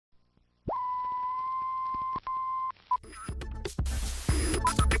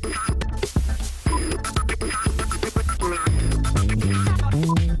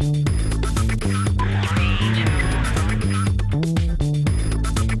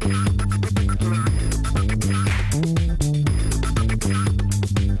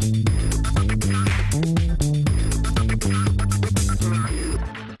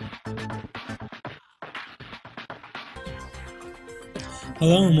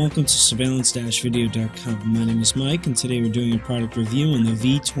Hello and welcome to surveillance-video.com. My name is Mike and today we're doing a product review on the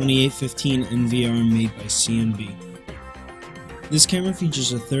V2815 NVR made by CNB. This camera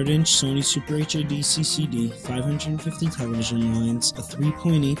features a 3/8 Sony Super HD CCD, 550 television lines, a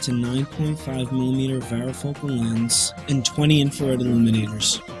 3.8 to 9.5mm varifocal lens, and 20 infrared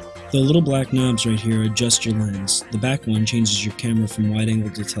illuminators. The little black knobs right here adjust your lens. The back one changes your camera from wide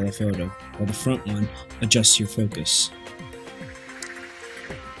angle to telephoto, while the front one adjusts your focus.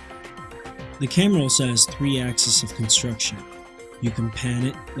 The camera also has 3 axes of construction. You can pan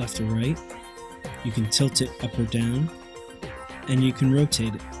it left or right, you can tilt it up or down, and you can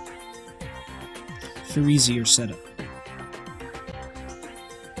rotate it for easier setup.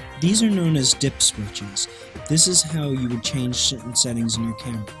 These are known as dip switches. This is how you would change certain settings in your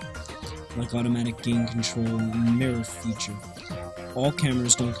camera, like automatic gain control and mirror feature. All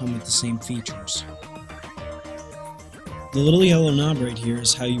cameras don't come with the same features. The little yellow knob right here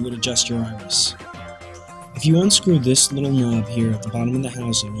is how you would adjust your iris. If you unscrew this little knob here at the bottom of the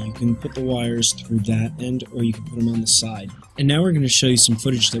housing, you can put the wires through that end or you can put them on the side. And now we're going to show you some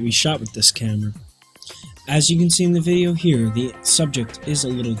footage that we shot with this camera. As you can see in the video here, the subject is a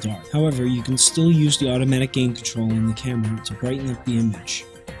little dark. However, you can still use the automatic gain control in the camera to brighten up the image.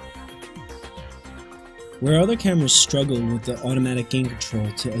 Where other cameras struggle with the automatic gain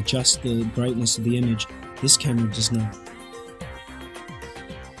control to adjust the brightness of the image, this camera does not.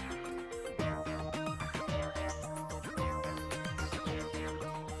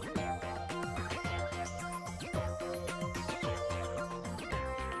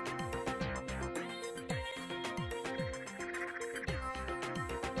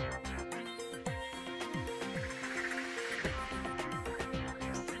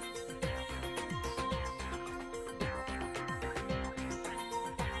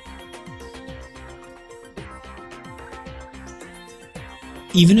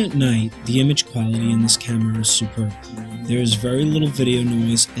 Even at night, the image quality in this camera is superb. There is very little video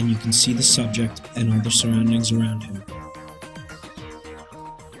noise and you can see the subject and all the surroundings around him.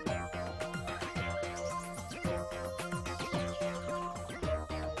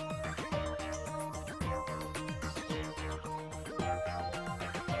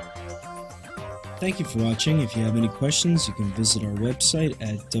 Thank you for watching. If you have any questions, you can visit our website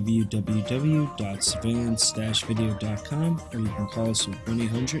at www.surveillance-video.com or you can call us at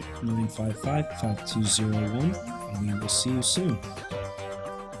 1-800-955-5201 and we will see you soon.